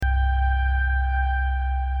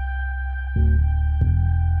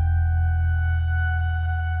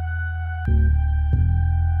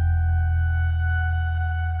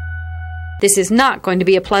This is not going to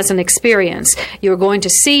be a pleasant experience. You're going to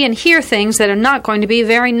see and hear things that are not going to be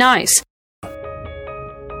very nice.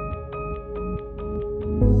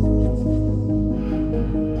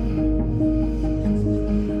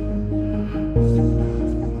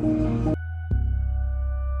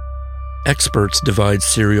 Experts divide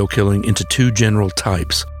serial killing into two general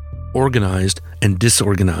types, organized and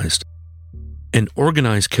disorganized. An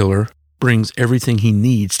organized killer brings everything he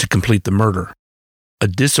needs to complete the murder. A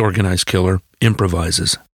disorganized killer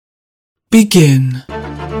improvises. Begin.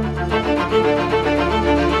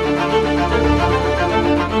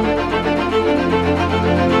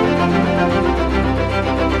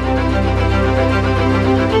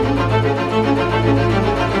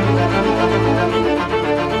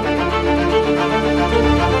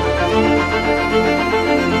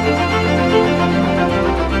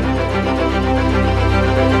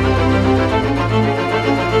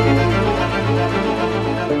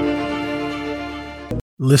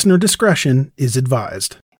 Listener discretion is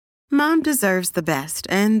advised. Mom deserves the best,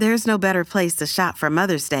 and there's no better place to shop for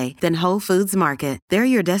Mother's Day than Whole Foods Market. They're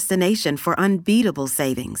your destination for unbeatable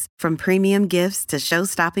savings, from premium gifts to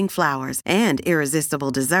show-stopping flowers and irresistible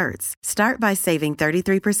desserts. Start by saving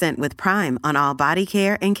 33% with Prime on all body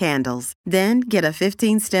care and candles. Then get a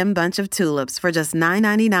 15-stem bunch of tulips for just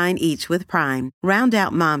 $9.99 each with Prime. Round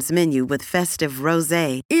out Mom's menu with festive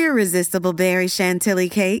rosé, irresistible berry chantilly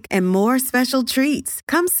cake, and more special treats.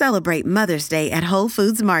 Come celebrate Mother's Day at Whole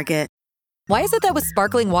Foods Market. Why is it that with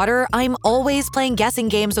sparkling water, I'm always playing guessing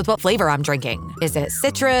games with what flavor I'm drinking? Is it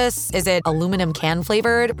citrus? Is it aluminum can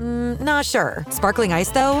flavored? Not sure. Sparkling ice,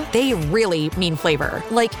 though, they really mean flavor.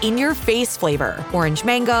 Like in-your-face flavor. Orange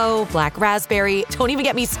mango, black raspberry. Don't even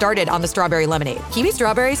get me started on the strawberry lemonade. Kiwi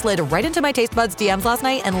strawberry slid right into my taste buds DMs last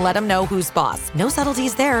night and let them know who's boss. No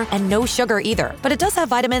subtleties there, and no sugar either. But it does have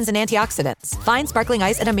vitamins and antioxidants. Find sparkling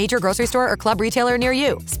ice at a major grocery store or club retailer near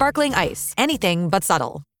you. Sparkling ice. Anything but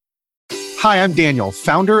subtle. Hi, I'm Daniel,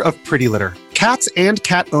 founder of Pretty Litter. Cats and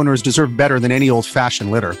cat owners deserve better than any old-fashioned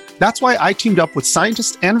litter. That's why I teamed up with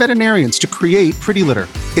scientists and veterinarians to create Pretty Litter.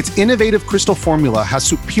 Its innovative crystal formula has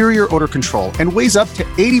superior odor control and weighs up to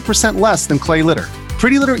 80% less than clay litter.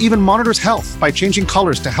 Pretty Litter even monitors health by changing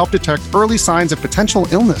colors to help detect early signs of potential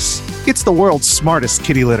illness. It's the world's smartest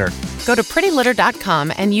kitty litter. Go to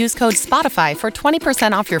prettylitter.com and use code SPOTIFY for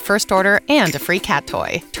 20% off your first order and a free cat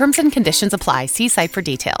toy. Terms and conditions apply. See site for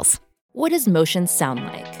details. What does motion sound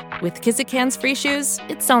like? With Kizikans free shoes,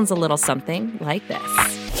 it sounds a little something like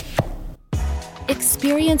this.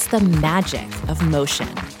 Experience the magic of motion.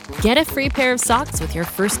 Get a free pair of socks with your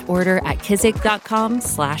first order at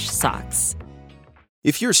kizik.com/socks.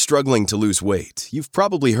 If you're struggling to lose weight, you've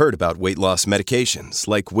probably heard about weight loss medications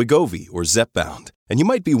like Wegovy or Zepbound, and you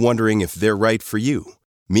might be wondering if they're right for you.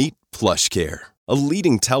 Meet PlushCare, a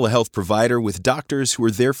leading telehealth provider with doctors who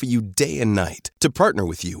are there for you day and night to partner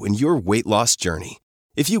with you in your weight loss journey.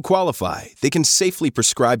 If you qualify, they can safely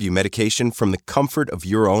prescribe you medication from the comfort of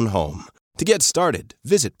your own home. To get started,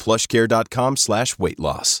 visit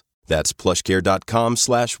plushcare.com/weight-loss. That's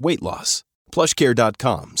plushcare.com/weight-loss.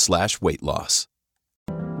 plushcare.com/weight-loss.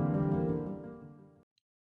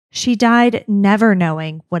 She died never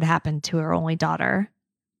knowing what happened to her only daughter.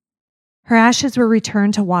 Her ashes were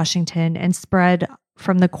returned to Washington and spread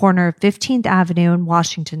from the corner of 15th Avenue and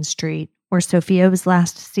Washington Street, where Sofia was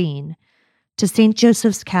last seen, to St.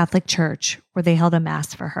 Joseph's Catholic Church, where they held a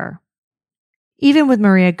mass for her. Even with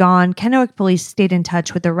Maria gone, Kennewick police stayed in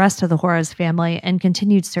touch with the rest of the Juarez family and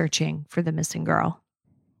continued searching for the missing girl.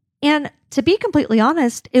 And to be completely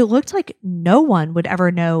honest, it looked like no one would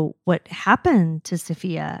ever know what happened to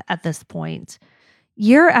Sofia at this point.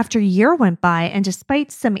 Year after year went by, and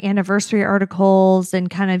despite some anniversary articles and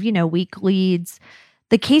kind of, weak leads,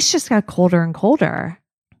 the case just got colder and colder.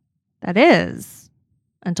 That is,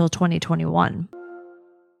 until 2021.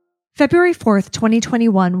 February 4th,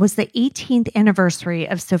 2021 was the 18th anniversary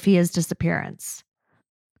of Sofia's disappearance.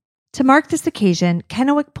 To mark this occasion,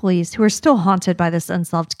 Kennewick police, who are still haunted by this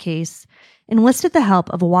unsolved case, enlisted the help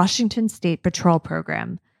of a Washington State Patrol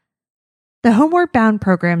program. The Homeward Bound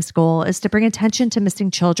program's goal is to bring attention to missing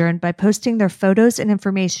children by posting their photos and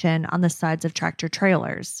information on the sides of tractor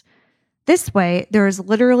trailers. This way, there is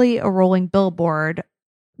literally a rolling billboard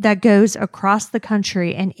that goes across the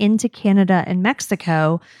country and into Canada and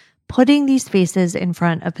Mexico, putting these faces in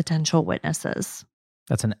front of potential witnesses.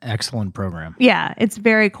 That's an excellent program. Yeah, it's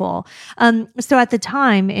very cool. So at the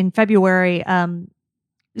time, in February,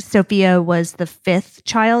 Sofia was the 5th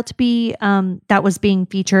child to be that was being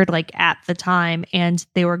featured at the time, and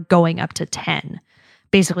they were going up to 10,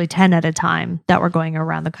 basically 10 at a time that were going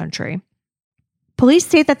around the country. Police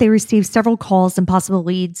state that they received several calls and possible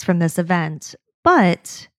leads from this event,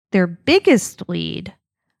 but their biggest lead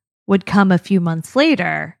would come a few months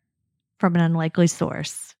later from an unlikely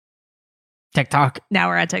source. TikTok. Now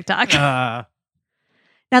we're at TikTok.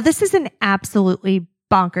 Now, this is an absolutely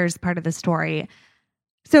bonkers part of the story.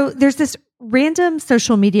 So there's this random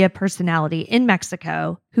social media personality in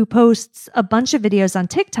Mexico who posts a bunch of videos on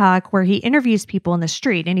TikTok where he interviews people in the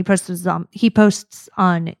street, and he posts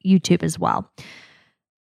on YouTube as well.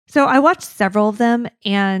 So I watched several of them,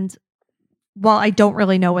 and while I don't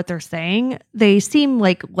really know what they're saying, they seem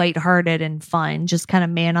like lighthearted and fun, just kind of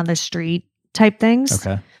man on the street type things.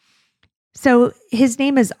 Okay. So his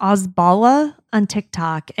name is Ozbala on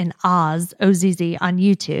TikTok and Oz, O-Z-Z, on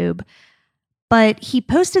YouTube. But he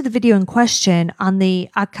posted the video in question on the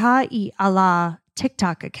Aka y Allah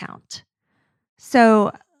TikTok account.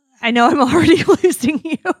 So I know I'm already losing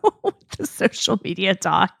you with the social media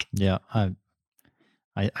talk. Yeah,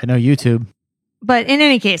 I know YouTube. But in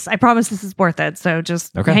any case, I promise this is worth it. So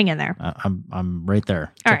just hang in there. I'm right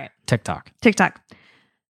there. All right. TikTok.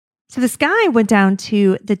 So this guy went down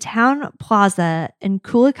to the town plaza in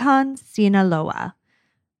Culiacan, Sinaloa.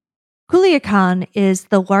 Culiacan is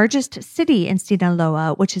the largest city in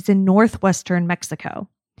Sinaloa, which is in northwestern Mexico.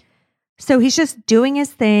 So he's just doing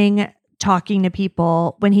his thing, talking to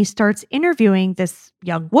people, when he starts interviewing this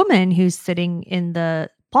young woman who's sitting in the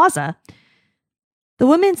plaza. The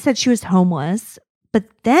woman said she was homeless, but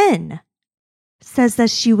then says that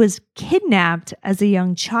she was kidnapped as a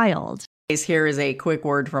young child. Here is a quick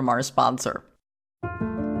word from our sponsor.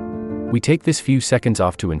 We take this few seconds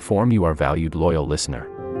off to inform you, our valued loyal listener,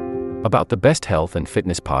 about the best health and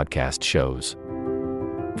fitness podcast shows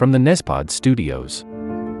from the Nezpod studios.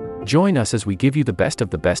 Join us as we give you the best of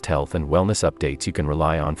the best health and wellness updates you can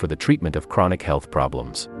rely on for the treatment of chronic health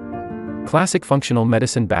problems. Classic functional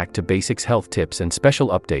medicine back to basics health tips and special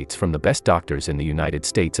updates from the best doctors in the United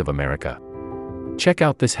States of America. Check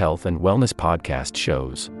out this health and wellness podcast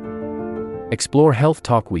shows. Explore Health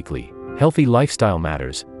Talk Weekly, Healthy Lifestyle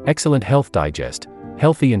Matters, Excellent Health Digest,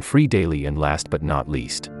 Healthy and Free Daily, and last but not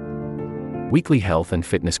least, Weekly Health and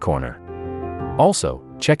Fitness Corner. Also,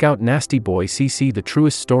 check out Nasty Boy CC, the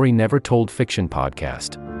truest story never told fiction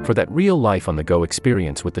podcast, for that real life on the go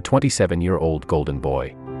experience with the 27-year-old golden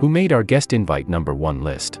boy, who made our guest invite #1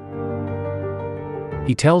 list.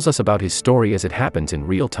 He tells us about his story as it happens in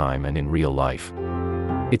real time and in real life.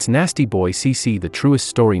 It's Nasty Boy CC, the truest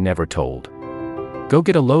story never told. Go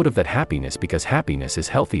get a load of that happiness, because happiness is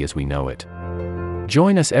healthy as we know it.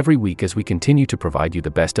 Join us every week as we continue to provide you the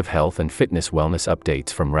best of health and fitness wellness updates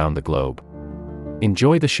from around the globe.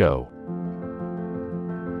 Enjoy the show.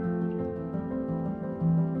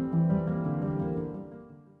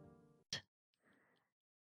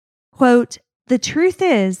 Quote, "The truth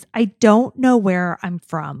is, I don't know where I'm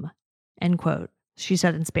from," end quote, she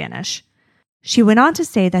said in Spanish. She went on to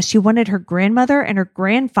say that she wanted her grandmother and her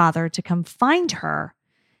grandfather to come find her,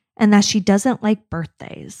 and that she doesn't like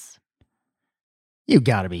birthdays. You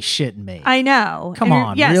gotta be shitting me. I know. Come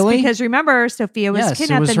on, yes, really? Because remember, Sofia was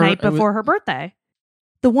kidnapped the night before her birthday.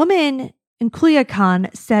 The woman in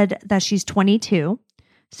Culiacan said that she's 22.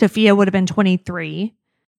 Sofia would have been 23.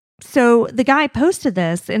 So the guy posted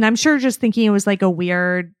this, and I'm sure just thinking it was like a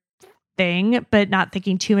weird thing, but not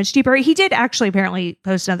thinking too much deeper. He did actually apparently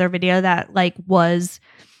post another video that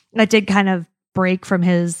did kind of break from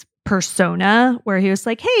his persona, where he was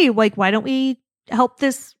like, hey, why don't we help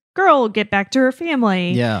this girl get back to her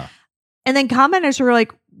family? Yeah. And then commenters were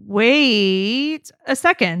like, wait a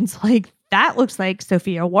second, that looks like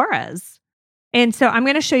Sofia Juarez. And so I'm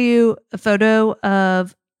going to show you a photo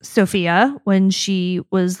of Sofia when she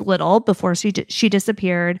was little, before she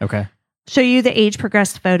disappeared. Okay. Show you the age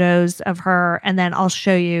progressed photos of her, and then I'll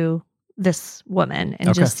show you this woman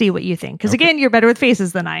and just see what you think. Because again, you're better with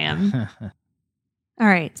faces than I am. All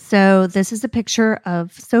right. So this is a picture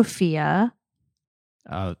of Sofia.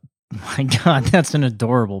 Oh my God, that's an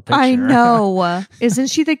adorable picture. I know. Isn't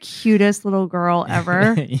she the cutest little girl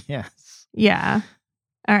ever? Yes. Yeah.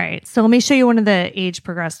 All right. So let me show you one of the age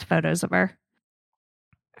progressed photos of her.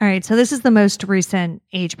 All right. So this is the most recent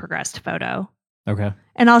age progressed photo. Okay.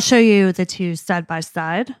 And I'll show you the two side by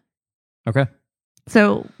side. Okay.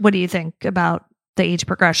 So what do you think about the age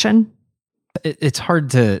progression? It's hard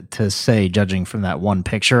to say, judging from that one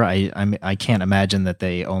picture. I can't imagine that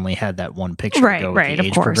they only had that one picture to go with the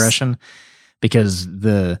age progression, because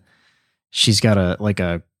she's got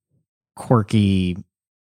a quirky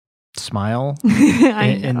smile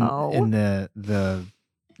in the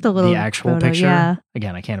actual photo, picture. Yeah.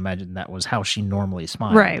 Again, I can't imagine that was how she normally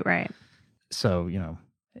smiled. Right. So,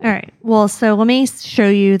 All right. Well, so let me show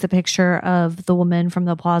you the picture of the woman from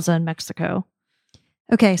the plaza in Mexico.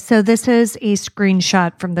 Okay, so this is a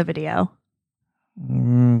screenshot from the video.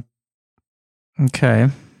 Okay.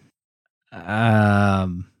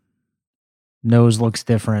 Nose looks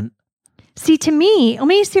different. See, to me, let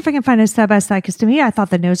me see if I can find a side-by-side, because to me, I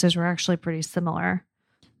thought the noses were actually pretty similar.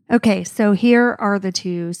 Okay, so here are the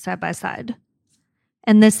two side-by-side.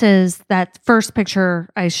 And this is that first picture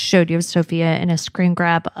I showed you of Sofia in a screen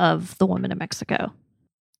grab of the woman in Mexico.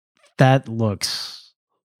 That looks...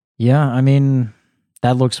 Yeah, I mean,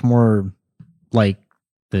 that looks more like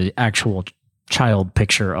the actual child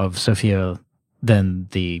picture of Sofia than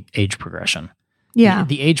the age progression. Yeah.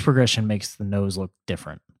 The age progression makes the nose look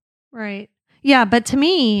different. Right. Yeah, but to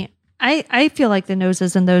me, I feel like the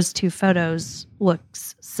noses in those two photos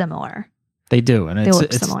looks similar. They do, and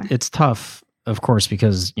similar. It's tough, of course,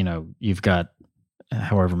 because you've got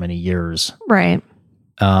however many years. Right.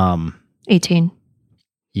 18.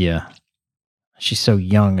 Yeah. She's so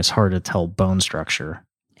young, it's hard to tell bone structure.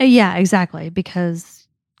 Yeah, exactly, because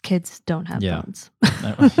kids don't have bones.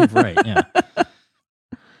 Right, yeah.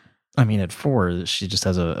 I mean, at 4, she just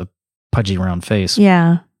has a pudgy round face.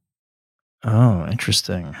 Yeah. Oh,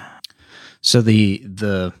 interesting. So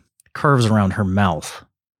the curves around her mouth,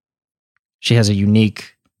 she has a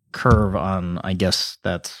unique curve on, I guess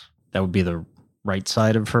that would be the right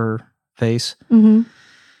side of her face,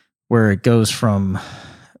 where it goes from,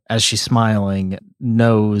 as she's smiling,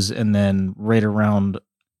 nose, and then right around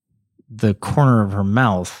the corner of her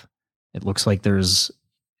mouth, it looks like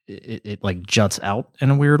it like juts out in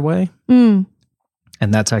a weird way. And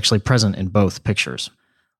that's actually present in both pictures,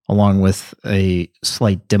 along with a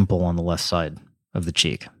slight dimple on the left side of the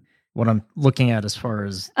cheek. What I'm looking at as far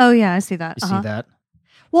as... Oh, yeah, I see that. You see that?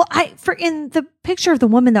 Well, in the picture of the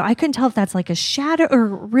woman, though, I couldn't tell if that's like a shadow or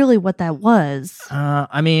really what that was.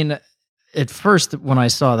 I mean, at first, when I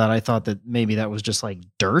saw that, I thought that maybe that was just like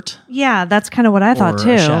dirt. Yeah, that's kind of what I thought, too.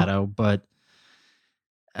 Or a shadow, but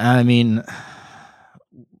I mean...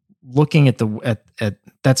 Looking at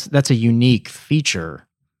that's a unique feature,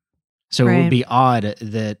 so it would be odd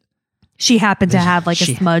that she happened to have like a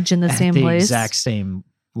smudge in the same place, exact same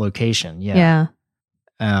location. Yeah.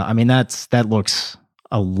 I mean that looks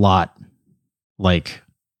a lot like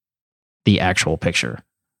the actual picture,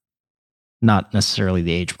 not necessarily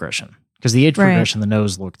the age progression, because the age progression, the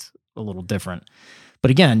nose looked a little different.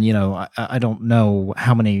 But again, I don't know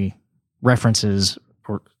how many references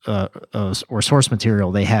or source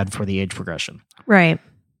material they had for the age progression. Right.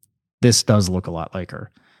 This does look a lot like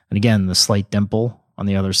her. And again, the slight dimple on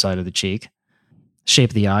the other side of the cheek. Shape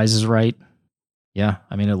of the eyes is right. Yeah,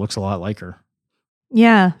 I mean, it looks a lot like her.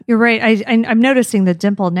 Yeah, you're right. I'm noticing the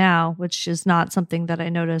dimple now, which is not something that I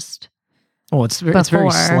noticed. Well, it's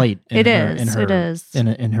very slight. It is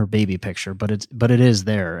in her baby picture, but it is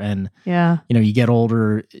there. And yeah, you get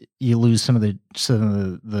older, you lose some of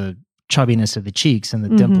the chubbiness of the cheeks, and the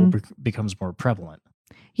dimple becomes more prevalent.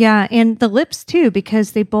 Yeah, and the lips too,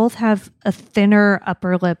 because they both have a thinner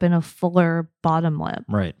upper lip and a fuller bottom lip.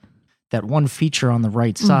 Right. That one feature on the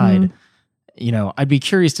right side, I'd be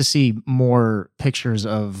curious to see more pictures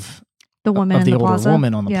of the woman of the older plaza.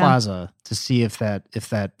 Woman on the plaza to see if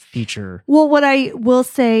that feature. Well, what I will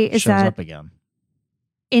say is shows that up again.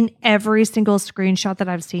 In every single screenshot that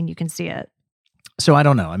I've seen, you can see it. So I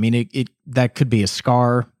don't know. I mean, it that could be a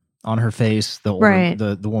scar on her face, the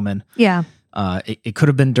older, the woman. Yeah. It could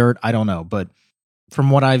have been dirt. I don't know, but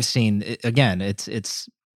from what I've seen, it's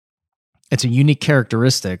a unique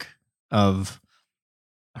characteristic of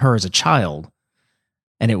her as a child,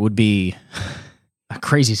 and it would be a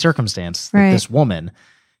crazy circumstance that this woman,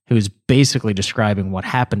 who's basically describing what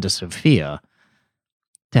happened to Sofia,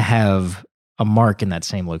 to have a mark in that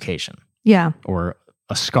same location. Yeah. Or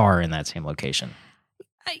a scar in that same location.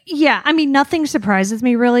 Yeah, I mean, nothing surprises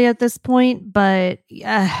me really at this point, but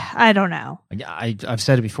I don't know. I've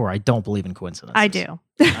said it before. I don't believe in coincidences. I do.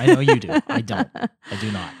 I know you do. I don't. I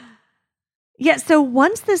do not. Yeah, so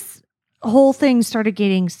once this whole thing started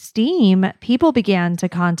getting steam, people began to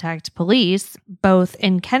contact police, both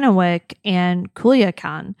in Kennewick and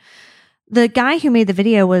Culiacan. The guy who made the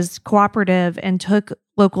video was cooperative and took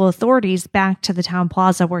local authorities back to the town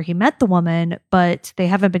plaza where he met the woman, but they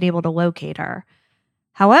haven't been able to locate her.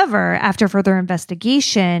 However, after further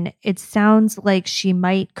investigation, it sounds like she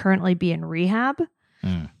might currently be in rehab.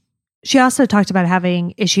 She also talked about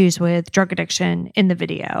having issues with drug addiction in the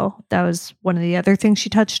video. That was one of the other things she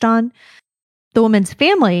touched on. The woman's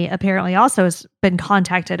family apparently also has been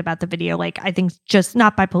contacted about the video, like I think just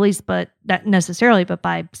not by police, but not necessarily, but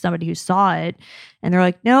by somebody who saw it. And they're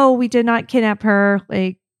like, no, we did not kidnap her.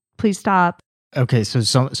 Like, please stop. Okay, so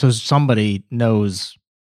somebody knows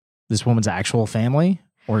this woman's actual family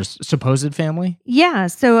or supposed family? Yeah,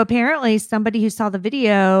 so apparently somebody who saw the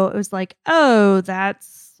video was like, oh,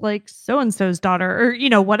 that's like so-and-so's daughter,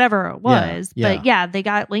 or, whatever it was. Yeah. But yeah, they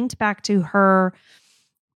got linked back to her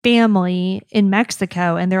family in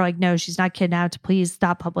Mexico, and they're like, no, she's not kidnapped. Please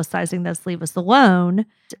stop publicizing this. Leave us alone.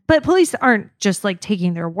 But police aren't just like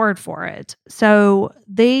taking their word for it. So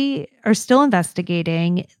they are still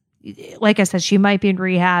investigating. Like I said, she might be in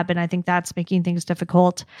rehab, and I think that's making things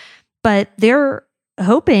difficult. But they're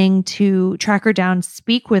hoping to track her down,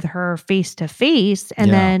 speak with her face to face,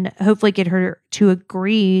 and then hopefully get her to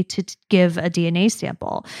agree to give a DNA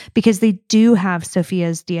sample, because they do have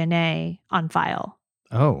Sofia's DNA on file.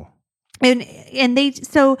 Oh. And they,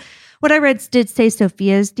 so what I read did say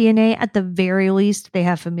Sofia's DNA. At the very least, they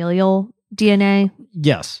have familial DNA.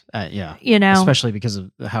 Yes. Yeah. Especially because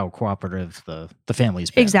of how cooperative the family's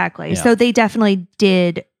been. Exactly. Yeah. So they definitely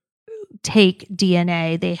did take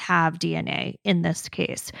DNA. They have DNA in this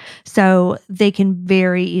case. So they can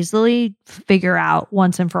very easily figure out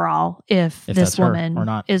once and for all if this woman or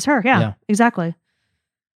not. is her. Yeah, exactly.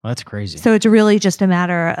 Well, that's crazy. So it's really just a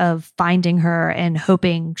matter of finding her and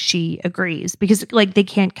hoping she agrees, because like they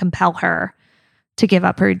can't compel her to give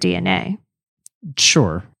up her DNA.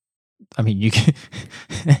 Sure. I mean, you can.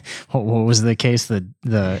 What was the case?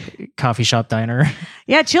 The coffee shop diner?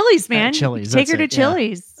 Yeah, Chili's, man. Chili's. Take her to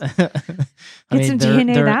Chili's. Get some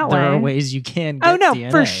DNA that way. There are ways you can get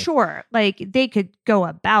DNA. For sure. Like they could go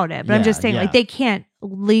about it, but I'm just saying, like they can't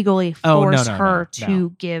legally force her to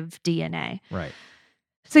give DNA. Right.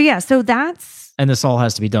 So so that's. And this all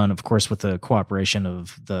has to be done, of course, with the cooperation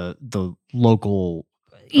of the local.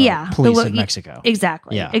 Police in Mexico.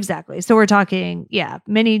 Exactly. Yeah. Exactly. So we're talking,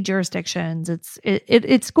 many jurisdictions.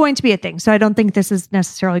 It's going to be a thing. So I don't think this is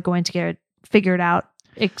necessarily going to get figured out,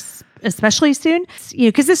 especially soon.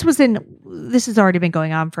 Because this has already been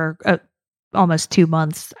going on for almost 2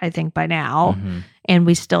 months, I think, by now, and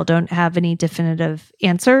we still don't have any definitive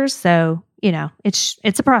answers. So it's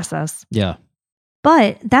a process. Yeah.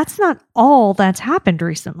 But that's not all that's happened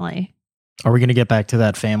recently. Are we going to get back to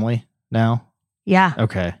that family now? Yeah.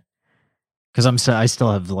 Okay. Because I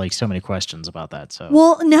still have like so many questions about that. So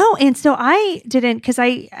no, and so I didn't, because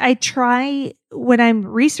I try when I'm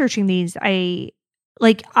researching these. I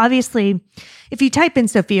like, obviously, if you type in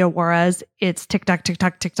Sofia Juarez, it's TikTok,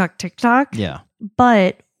 TikTok, TikTok, TikTok. Yeah.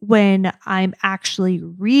 But when I'm actually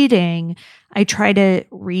reading, I try to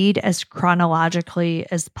read as chronologically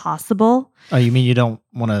as possible. Oh, you mean you don't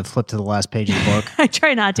want to flip to the last page of the book? I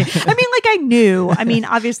try not to. I mean, like I knew. I mean,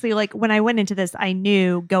 obviously, like when I went into this, I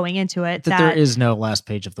knew going into it that there is no last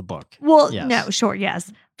page of the book. Well, no, sure,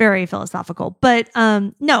 yes, very philosophical. But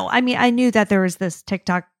no, I mean, I knew that there was this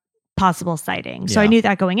TikTok possible sighting, so I knew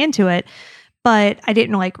that going into it. But I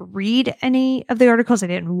didn't like read any of the articles. I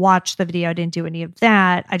didn't watch the video. I didn't do any of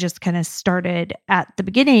that. I just kind of started at the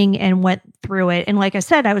beginning and went through it. And like I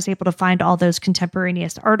said, I was able to find all those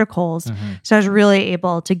contemporaneous articles. So I was really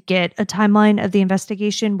able to get a timeline of the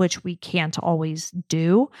investigation, which we can't always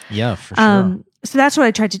do. Yeah, for sure. So that's what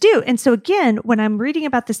I tried to do. And so again, when I'm reading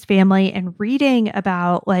about this family and reading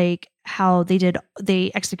about like how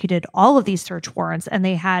they executed all of these search warrants, and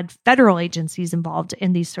they had federal agencies involved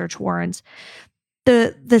in these search warrants,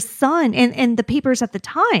 the son and the papers at the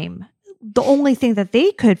time, the only thing that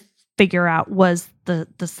they could figure out was the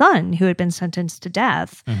son who had been sentenced to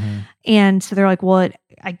death. And so they're like, well,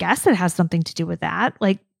 I guess it has something to do with that.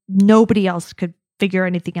 Like nobody else could figure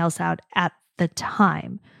anything else out at the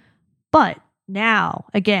time. But now,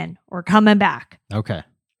 again, we're coming back. Okay.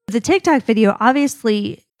 The TikTok video,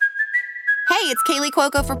 obviously. Hey, it's Kaylee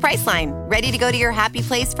Cuoco for Priceline. Ready to go to your happy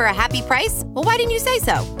place for a happy price? Well, why didn't you say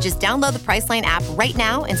so? Just download the Priceline app right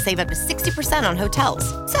now and save up to 60% on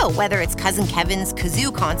hotels. So whether it's Cousin Kevin's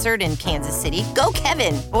Kazoo Concert in Kansas City, go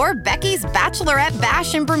Kevin, or Becky's Bachelorette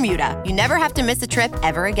Bash in Bermuda, you never have to miss a trip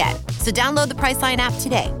ever again. So download the Priceline app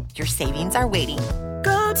today. Your savings are waiting.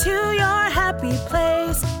 Go to your happy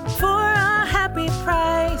place for a happy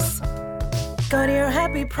price. Go to your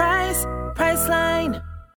happy price, Priceline.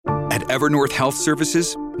 At Evernorth Health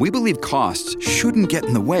Services, we believe costs shouldn't get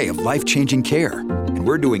in the way of life-changing care, and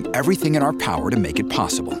we're doing everything in our power to make it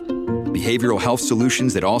possible. Behavioral health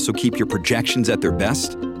solutions that also keep your projections at their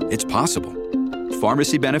best? It's possible.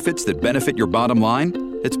 Pharmacy benefits that benefit your bottom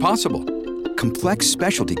line? It's possible. Complex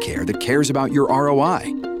specialty care that cares about your ROI?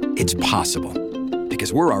 It's possible.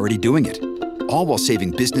 Because we're already doing it. All while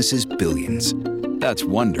saving businesses billions. That's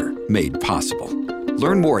Wonder made possible.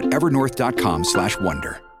 Learn more at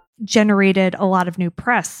evernorth.com/wonder. Generated a lot of new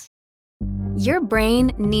press. Your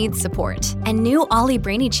brain needs support, and new Ollie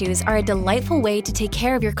Brainy Chews are a delightful way to take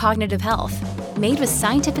care of your cognitive health. Made with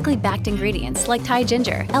scientifically backed ingredients like Thai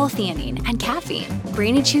ginger, L-theanine, and caffeine,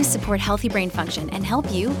 Brainy Chews support healthy brain function and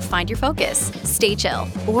help you find your focus, stay chill,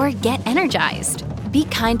 or get energized. Be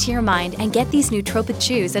kind to your mind and get these nootropic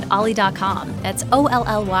chews at ollie.com. That's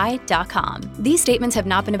OLLY.com. These statements have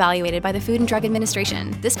not been evaluated by the Food and Drug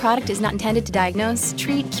Administration. This product is not intended to diagnose,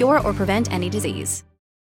 treat, cure, or prevent any disease.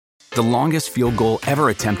 The longest field goal ever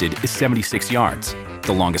attempted is 76 yards.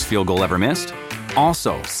 The longest field goal ever missed?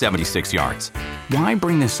 Also 76 yards. Why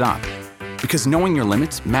bring this up? Because knowing your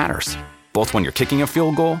limits matters, both when you're kicking a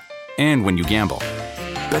field goal and when you gamble.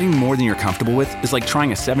 Betting more than you're comfortable with is like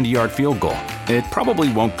trying a 70-yard field goal. It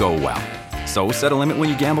probably won't go well. So set a limit when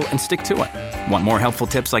you gamble and stick to it. Want more helpful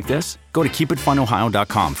tips like this? Go to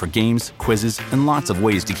keepitfunohio.com for games, quizzes, and lots of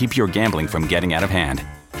ways to keep your gambling from getting out of hand.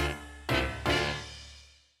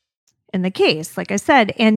 In the case, like I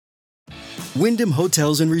said, and Wyndham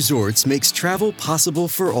Hotels & Resorts makes travel possible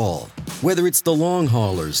for all. Whether it's the long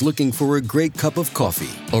haulers looking for a great cup of coffee,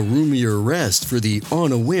 a roomier rest for the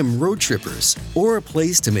on-a-whim road trippers, or a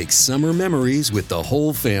place to make summer memories with the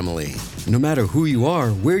whole family. No matter who you are,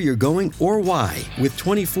 where you're going, or why, with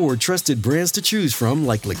 24 trusted brands to choose from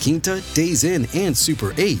like La Quinta, Days Inn, and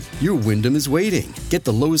Super 8, your Wyndham is waiting. Get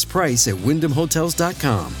the lowest price at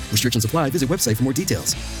wyndhamhotels.com. Restrictions apply. Visit website for more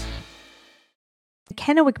details.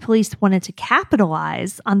 Kennewick police wanted to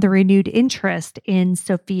capitalize on the renewed interest in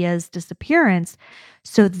Sofia's disappearance,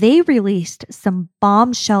 so they released some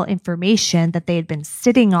bombshell information that they had been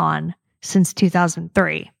sitting on since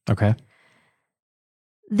 2003. Okay.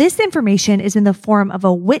 This information is in the form of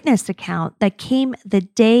a witness account that came the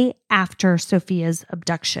day after Sofia's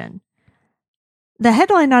abduction. The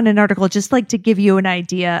headline on an article, just like to give you an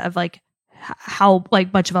idea of like how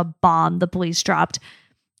like much of a bomb the police dropped.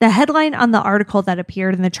 The headline on the article that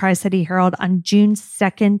appeared in the Tri-City Herald on June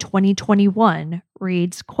 2nd, 2021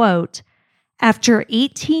 reads, quote, "After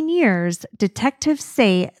 18 years, detectives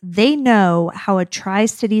say they know how a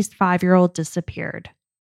Tri-Cities 5-year-old disappeared."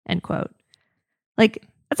 End quote. Like,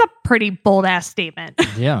 that's a pretty bold-ass statement.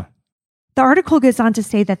 Yeah. The article goes on to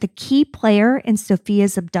say that the key player in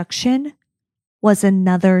Sofia's abduction was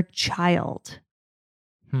another child.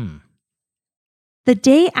 The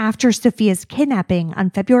day after Sofia's kidnapping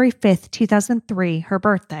on February 5th, 2003, her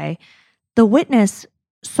birthday, the witness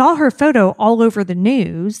saw her photo all over the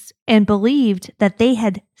news and believed that they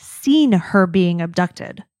had seen her being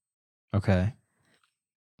abducted. Okay.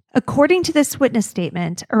 According to this witness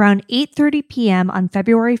statement, around 8:30 p.m. on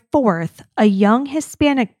February 4th, a young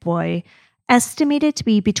Hispanic boy, estimated to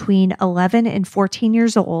be between 11 and 14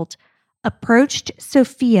 years old, approached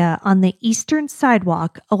Sofia on the eastern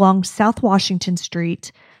sidewalk along South Washington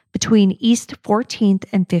Street between East 14th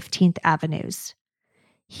and 15th Avenues.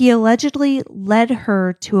 He allegedly led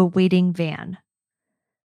her to a waiting van.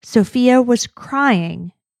 Sofia was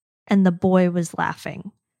crying and the boy was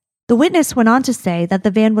laughing. The witness went on to say that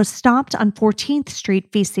the van was stopped on 14th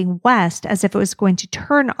Street facing west as if it was going to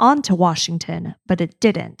turn onto Washington, but it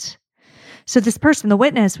didn't. So this person, the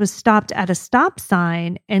witness, was stopped at a stop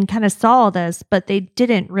sign and kind of saw this, but they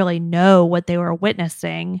didn't really know what they were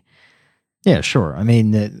witnessing. Yeah, sure. I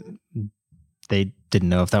mean, they didn't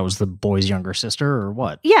know if that was the boy's younger sister or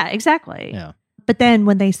what. Yeah, exactly. Yeah. But then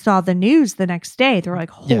when they saw the news the next day, they were like,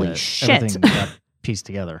 holy shit. Everything got pieced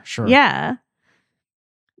together. Sure. Yeah.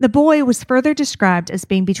 The boy was further described as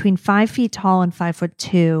being between 5 feet tall and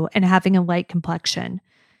 5'2" and having a light complexion.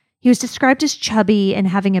 He was described as chubby and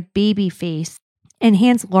having a baby face and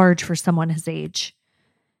hands large for someone his age.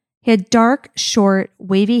 He had dark, short,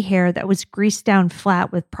 wavy hair that was greased down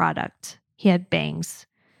flat with product. He had bangs.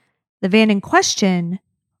 The van in question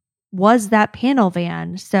was that panel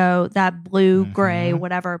van. So that blue, gray,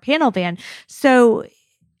 whatever panel van. So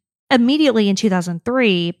immediately in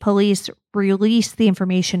 2003, police released the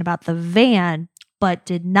information about the van, but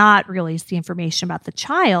did not release the information about the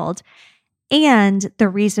child. And the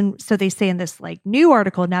reason, so they say in this like new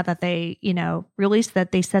article, now that they, released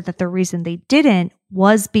that, they said that the reason they didn't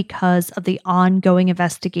was because of the ongoing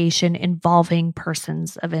investigation involving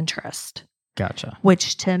persons of interest. Gotcha.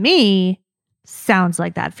 Which to me sounds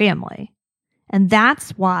like that family. And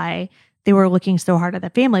that's why they were looking so hard at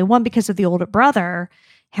that family. One, because of the older brother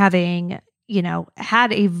having,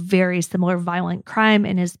 had a very similar violent crime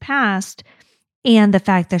in his past, and the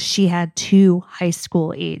fact that she had 2 high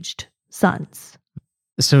school aged sons.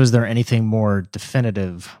 So is there anything more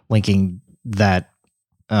definitive linking that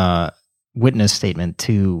witness statement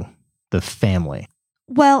to the family?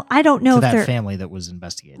 Well, I don't know to if that family that was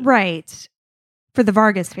investigated. Right. for the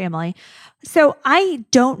Vargas family. So I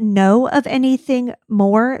don't know of anything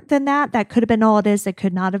more than that. That could have been all it is. It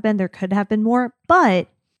could not have been. There could have been more. But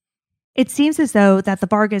it seems as though that the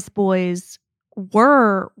Vargas boys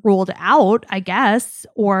were ruled out, I guess,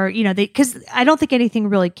 or, because I don't think anything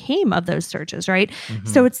really came of those searches, right? Mm-hmm.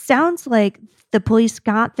 So it sounds like the police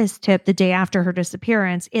got this tip the day after her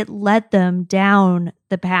disappearance. It led them down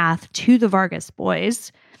the path to the Vargas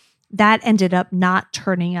boys. That ended up not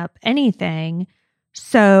turning up anything.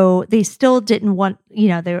 So they still didn't want,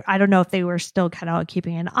 I don't know if they were still kind of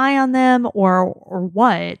keeping an eye on them or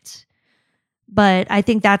what. But I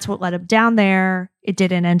think that's what led them down there. It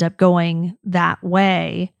didn't end up going that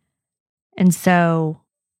way. And so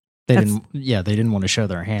they didn't want to show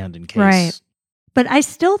their hand in case. Right. But I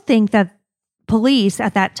still think that police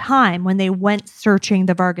at that time, when they went searching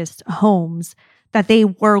the Vargas homes, that they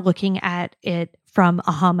were looking at it from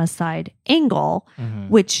a homicide angle,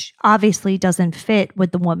 which obviously doesn't fit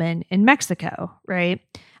with the woman in Mexico, right?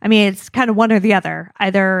 I mean, it's kind of one or the other.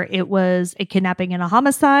 Either it was a kidnapping and a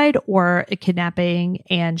homicide or a kidnapping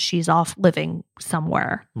and she's off living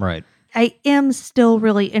somewhere. Right. I am still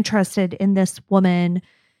really interested in this woman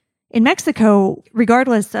in Mexico,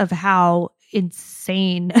 regardless of how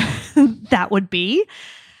insane that would be,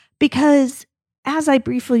 because as I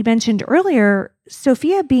briefly mentioned earlier,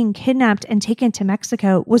 Sofia being kidnapped and taken to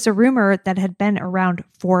Mexico was a rumor that had been around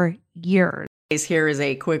for years. Here is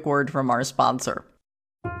a quick word from our sponsor.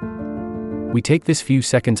 We take this few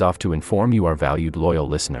seconds off to inform you, our valued loyal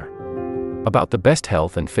listener, about the best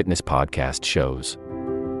health and fitness podcast shows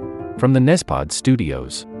from the Nespod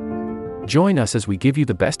studios. Join us as we give you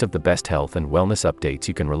the best of the best health and wellness updates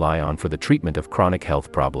you can rely on for the treatment of chronic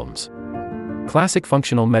health problems. Classic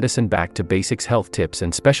functional medicine back to basics health tips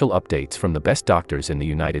and special updates from the best doctors in the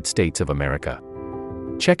United States of America.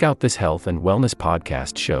 Check out this health and wellness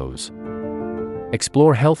podcast shows.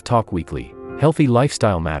 Explore Health Talk Weekly, Healthy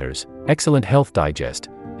Lifestyle Matters, Excellent Health Digest,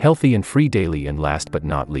 Healthy and Free Daily, and last but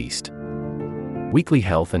not least, Weekly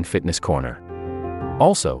Health and Fitness Corner.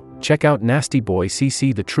 Also, check out Nasty Boy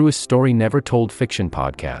CC, the truest story never told fiction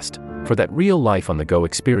podcast, for that real life on the go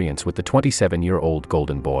experience with the 27-year-old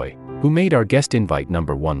golden boy, who made our guest invite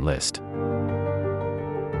 #1 list.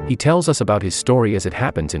 He tells us about his story as it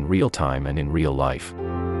happens in real time and in real life.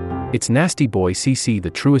 It's Nasty Boy CC, the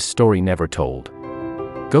truest story never told.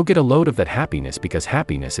 Go get a load of that happiness, because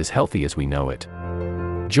happiness is healthy as we know it.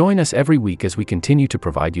 Join us every week as we continue to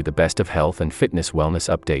provide you the best of health and fitness wellness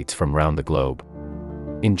updates from around the globe.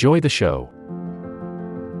 Enjoy the show.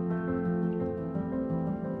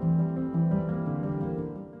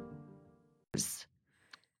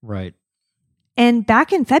 Right. And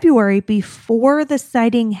back in February, before the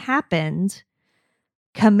sighting happened,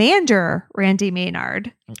 Commander Randy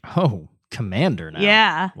Maynard. Oh, Commander now.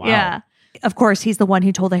 Yeah. Wow. Yeah. Of course, he's the one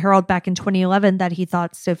who told the Herald back in 2011 that he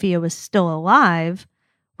thought Sofia was still alive,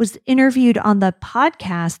 was interviewed on the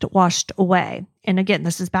podcast Washed Away. And again,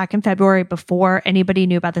 this is back in February, before anybody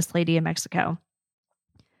knew about this lady in Mexico.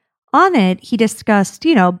 On it, he discussed,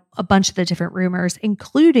 a bunch of the different rumors,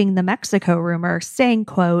 including the Mexico rumor, saying,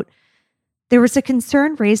 quote, "There was a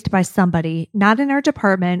concern raised by somebody, not in our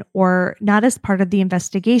department or not as part of the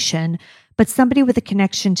investigation, but somebody with a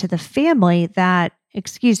connection to the family that,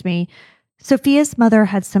 Sofia's mother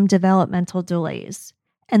had some developmental delays.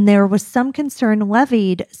 And there was some concern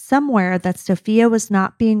levied somewhere that Sofia was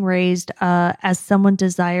not being raised as someone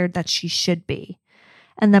desired that she should be.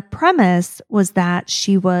 And the premise was that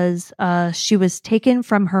she was taken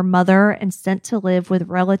from her mother and sent to live with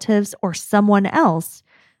relatives or someone else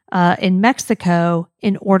in Mexico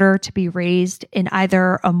in order to be raised in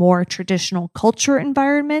either a more traditional culture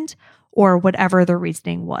environment or whatever the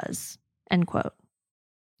reasoning was," end quote.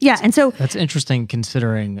 Yeah, and so that's interesting,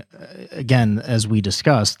 considering, again, as we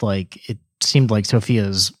discussed, like it seemed like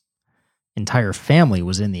Sofia's entire family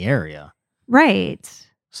was in the area. Right.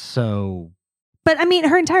 So, but I mean,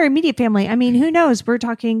 her entire immediate family, I mean, who knows? We're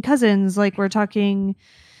talking cousins, like we're talking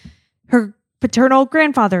her paternal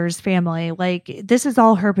grandfather's family. Like this is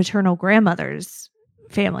all her paternal grandmother's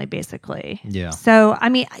family, basically. Yeah. So, I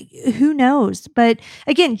mean, who knows? But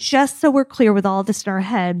again, just so we're clear with all this in our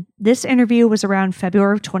head, this interview was around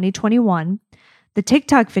February of 2021. The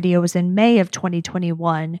TikTok video was in May of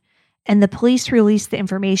 2021. And the police released the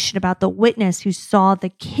information about the witness who saw the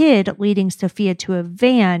kid leading Sofia to a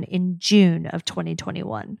van in June of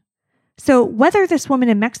 2021. So whether this woman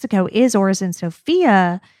in Mexico is or isn't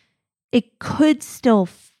Sofia, it could still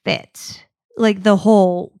fit. Like the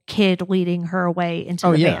whole kid leading her away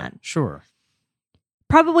into the van. Sure.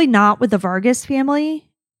 Probably not with the Vargas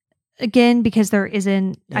family. Again, because there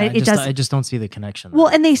isn't. Yeah, I just don't see the connection. Well,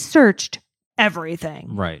 and they searched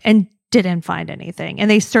everything. Right. And didn't find anything.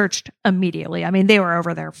 And they searched immediately. I mean, they were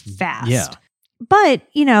over there fast. Yeah. But,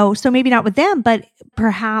 so maybe not with them, but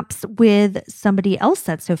perhaps with somebody else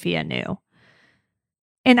that Sofia knew.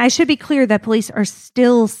 And I should be clear that police are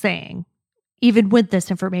still saying, even with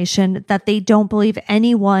this information, that they don't believe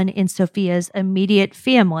anyone in Sofia's immediate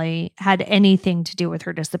family had anything to do with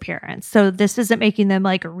her disappearance. So this isn't making them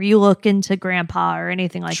like relook into grandpa or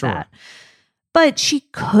anything like that. But she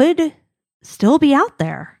could still be out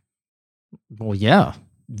there. Well, yeah.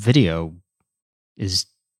 Video is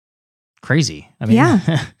crazy. I mean,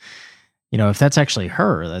 if that's actually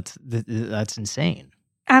her, that's insane.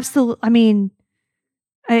 Absolutely. I mean,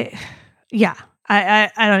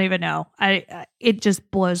 I don't even know. It just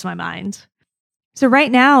blows my mind. So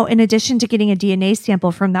right now, in addition to getting a DNA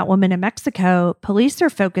sample from that woman in Mexico, police are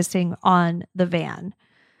focusing on the van.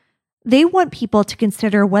 They want people to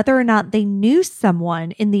consider whether or not they knew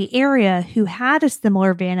someone in the area who had a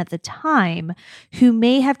similar van at the time, who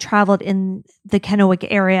may have traveled in the Kennewick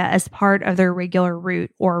area as part of their regular route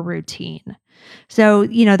or routine. So,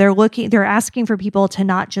 they're asking for people to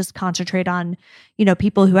not just concentrate on,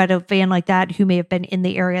 people who had a van like that, who may have been in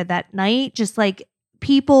the area that night, just like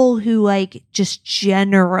people who just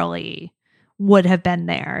generally would have been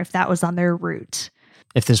there if that was on their route.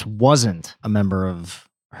 If this wasn't a member of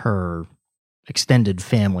her extended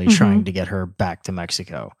family trying to get her back to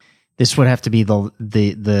Mexico, this would have to be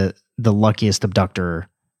the luckiest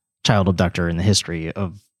child abductor in the history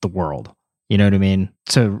of the world. You know what I mean?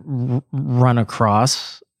 To run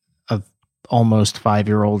across a almost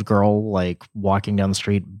 5-year-old girl walking down the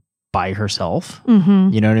street by herself.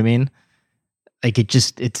 Mm-hmm. You know what I mean?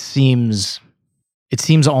 It seems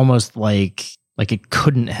almost like it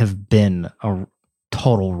couldn't have been a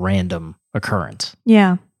total random occurrence.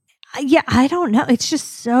 Yeah. I don't know. It's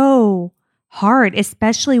just so hard,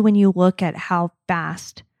 especially when you look at how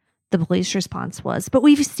fast the police response was. But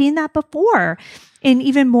we've seen that before in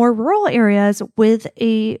even more rural areas with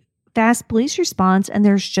a fast police response, and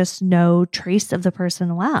there's just no trace of the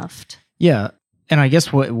person left. Yeah. And I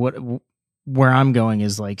guess where I'm going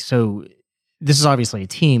is so this is obviously a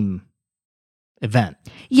team event.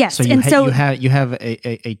 Yes. So you have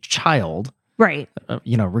a child, right?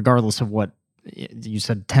 Regardless of what you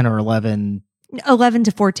said, 10 or 11. 11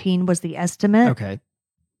 to 14 was the estimate. Okay.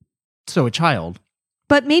 So a child.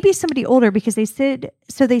 But maybe somebody older, because they said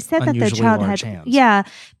that the child had hands.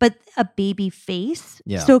 But a baby face.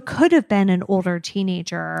 Yeah. So it could have been an older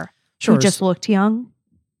teenager who just looked young.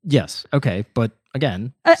 Yes. Okay. But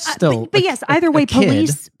again, still. But yes, either way,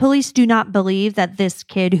 police do not believe that this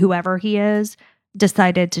kid, whoever he is,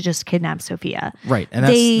 decided to just kidnap Sofia. Right. And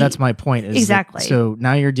that's my point. Exactly. So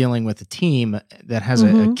now you're dealing with a team that has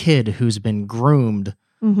a kid who's been groomed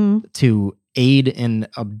to aid in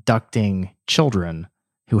abducting children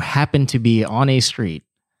who happen to be on a street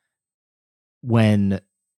when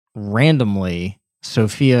randomly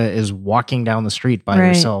Sofia is walking down the street by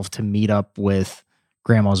herself to meet up with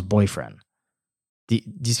grandma's boyfriend. Do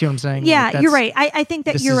you see what I'm saying? Yeah, you're right. I think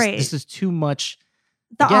that you're right. This is too much.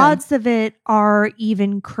 The odds of it are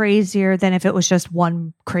even crazier than if it was just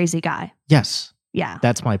one crazy guy. Yes. Yeah.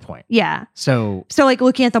 That's my point. Yeah. So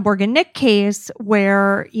looking at the Morgan Nick case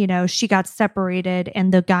where, she got separated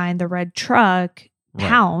and the guy in the red truck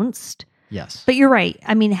pounced. Yes. But you're right.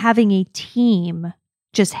 I mean, having a team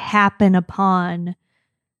just happen upon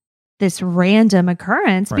this random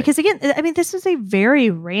occurrence, because again, I mean, this is a very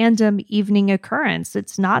random evening occurrence.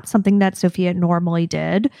 It's not something that Sofia normally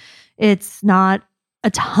did. It's not a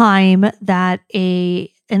time that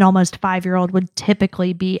an almost 5-year-old would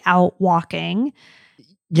typically be out walking.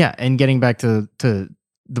 Yeah. And getting back to the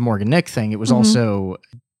Morgan Nick thing, it was also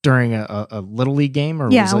during a Little League game, or a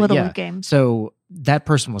Little League game. So that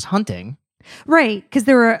person was hunting. Right. Because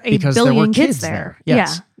there were a billion kids there.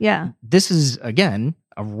 Yes. Yeah. This is, again,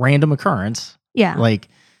 a random occurrence. Yeah.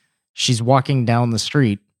 She's walking down the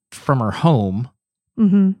street from her home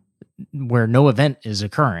where no event is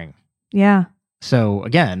occurring. Yeah. So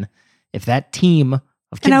again, if that team of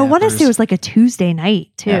kidnappers... And I want to say it was a Tuesday night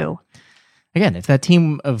too. Yeah. Again, if that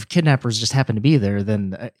team of kidnappers just happened to be there,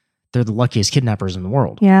 then they're the luckiest kidnappers in the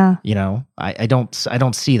world. Yeah. I don't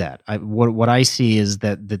see that. What I see is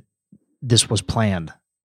that this was planned.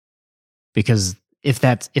 Because if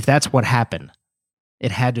that's what happened,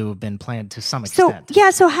 it had to have been planned to some extent.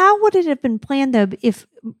 So how would it have been planned though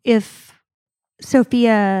if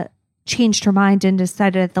Sofia changed her mind and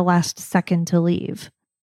decided at the last second to leave?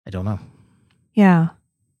 I don't know. Yeah.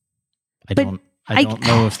 I don't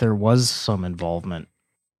know if there was some involvement.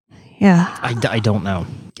 Yeah. I don't know.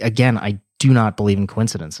 Again, I do not believe in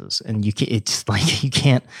coincidences, and it's like you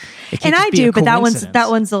can't. And I do, but that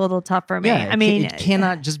one's a little tough for me. Yeah, I mean, it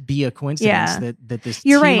cannot just be a coincidence that this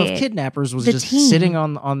You're team right. of kidnappers was just sitting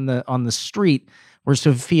on the street where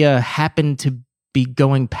Sofia happened to be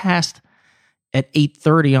going past at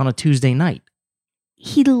 8:30 on a Tuesday night.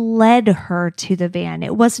 He led her to the van.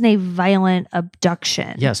 It wasn't a violent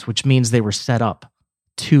abduction. Yes, which means they were set up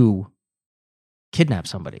to kidnap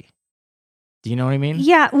somebody. Do you know what I mean?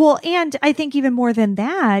 Yeah, well, and I think even more than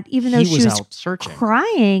that, even though she was out searching,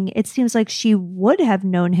 crying, it seems like she would have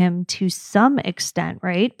known him to some extent,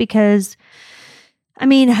 right? Because, I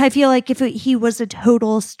mean, I feel like if he was a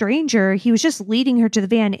total stranger, he was just leading her to the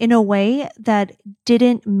van in a way that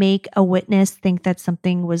didn't make a witness think that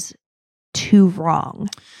something was too wrong.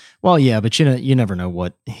 Well, yeah, but you never know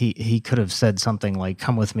what he could have said something like,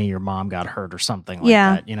 "Come with me, your mom got hurt," or something like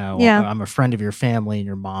that. You know, I'm a friend of your family, and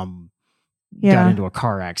your mom got into a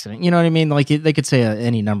car accident. You know what I mean? Like they could say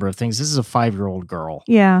any number of things. This is a 5-year-old girl.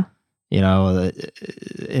 Yeah. You know,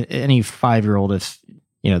 any 5-year-old, if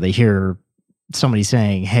they hear somebody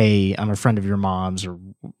saying, "Hey, I'm a friend of your mom's," or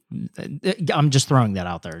I'm just throwing that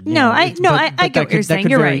out there. I get what you're saying.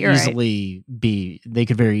 You're right. They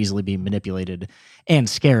could very easily be manipulated and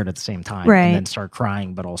scared at the same time, right, and then start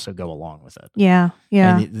crying, but also go along with it. Yeah.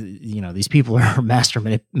 And, these people are master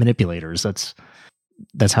manipulators.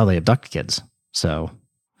 That's how they abduct kids. So,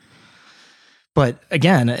 but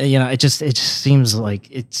again, it just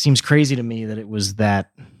seems crazy to me that it was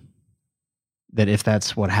that if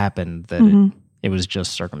that's what happened, that it was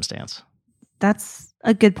just circumstance. That's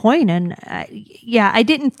a good point. And I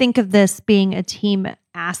didn't think of this being a team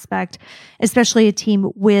aspect, especially a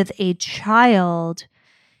team with a child,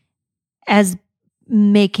 as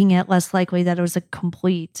making it less likely that it was a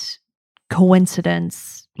complete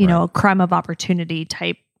coincidence, a crime of opportunity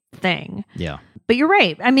type thing. Yeah. But you're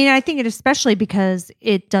right. I mean, I think it especially because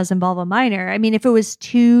it does involve a minor. I mean, if it was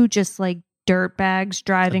two just like dirt bags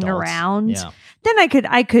driving around, then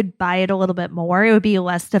I could buy it a little bit more. It would be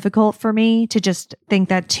less difficult for me to just think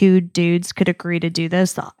that two dudes could agree to do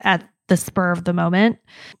this at the spur of the moment.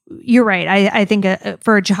 You're right. I think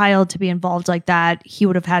for a child to be involved like that, he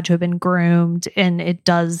would have had to have been groomed, and it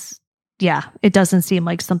doesn't seem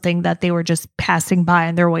like something that they were just passing by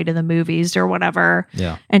on their way to the movies or whatever,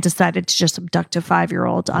 and decided to just abduct a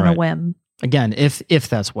 5-year-old on a whim. Again, if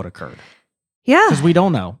that's what occurred. Yeah. Because we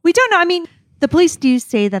don't know. I mean, the police do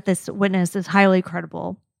say that this witness is highly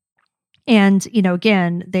credible. And,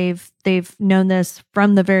 again, they've known this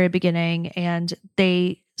from the very beginning, and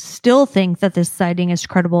they still think that this sighting is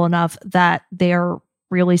credible enough that they're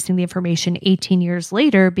releasing the information 18 years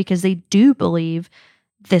later because they do believe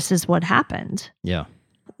this is what happened. Yeah.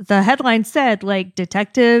 The headline said, like,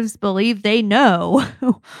 detectives believe they know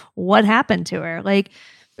what happened to her. Like,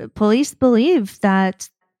 police believe that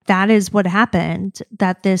is what happened,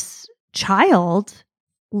 that this child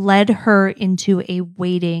led her into a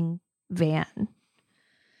waiting van.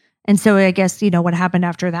 And so I guess, what happened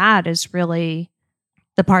after that is really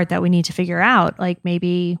the part that we need to figure out. Like,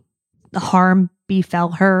 maybe the harm befell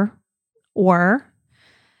her, or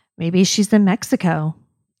maybe she's in Mexico.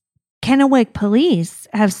 Kennewick police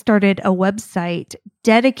have started a website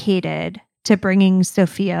dedicated to bringing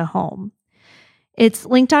Sofia home. It's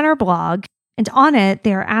linked on our blog, and on it,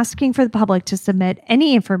 they are asking for the public to submit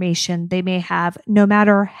any information they may have, no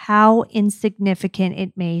matter how insignificant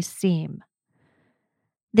it may seem.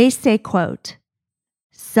 They say, quote,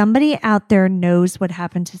 "Somebody out there knows what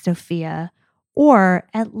happened to Sofia, or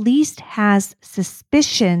at least has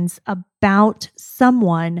suspicions about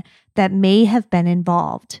someone that may have been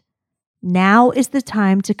involved. Now is the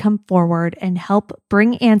time to come forward and help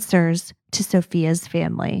bring answers to Sofia's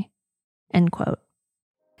family." End quote.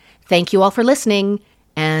 Thank you all for listening,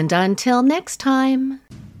 and until next time.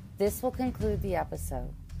 This will conclude the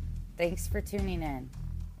episode. Thanks for tuning in.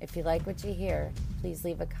 If you like what you hear, please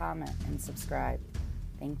leave a comment and subscribe.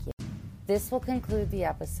 Thank you. This will conclude the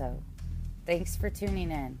episode. Thanks for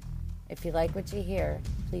tuning in. If you like what you hear,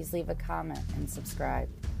 please leave a comment and subscribe.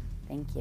 Thank you.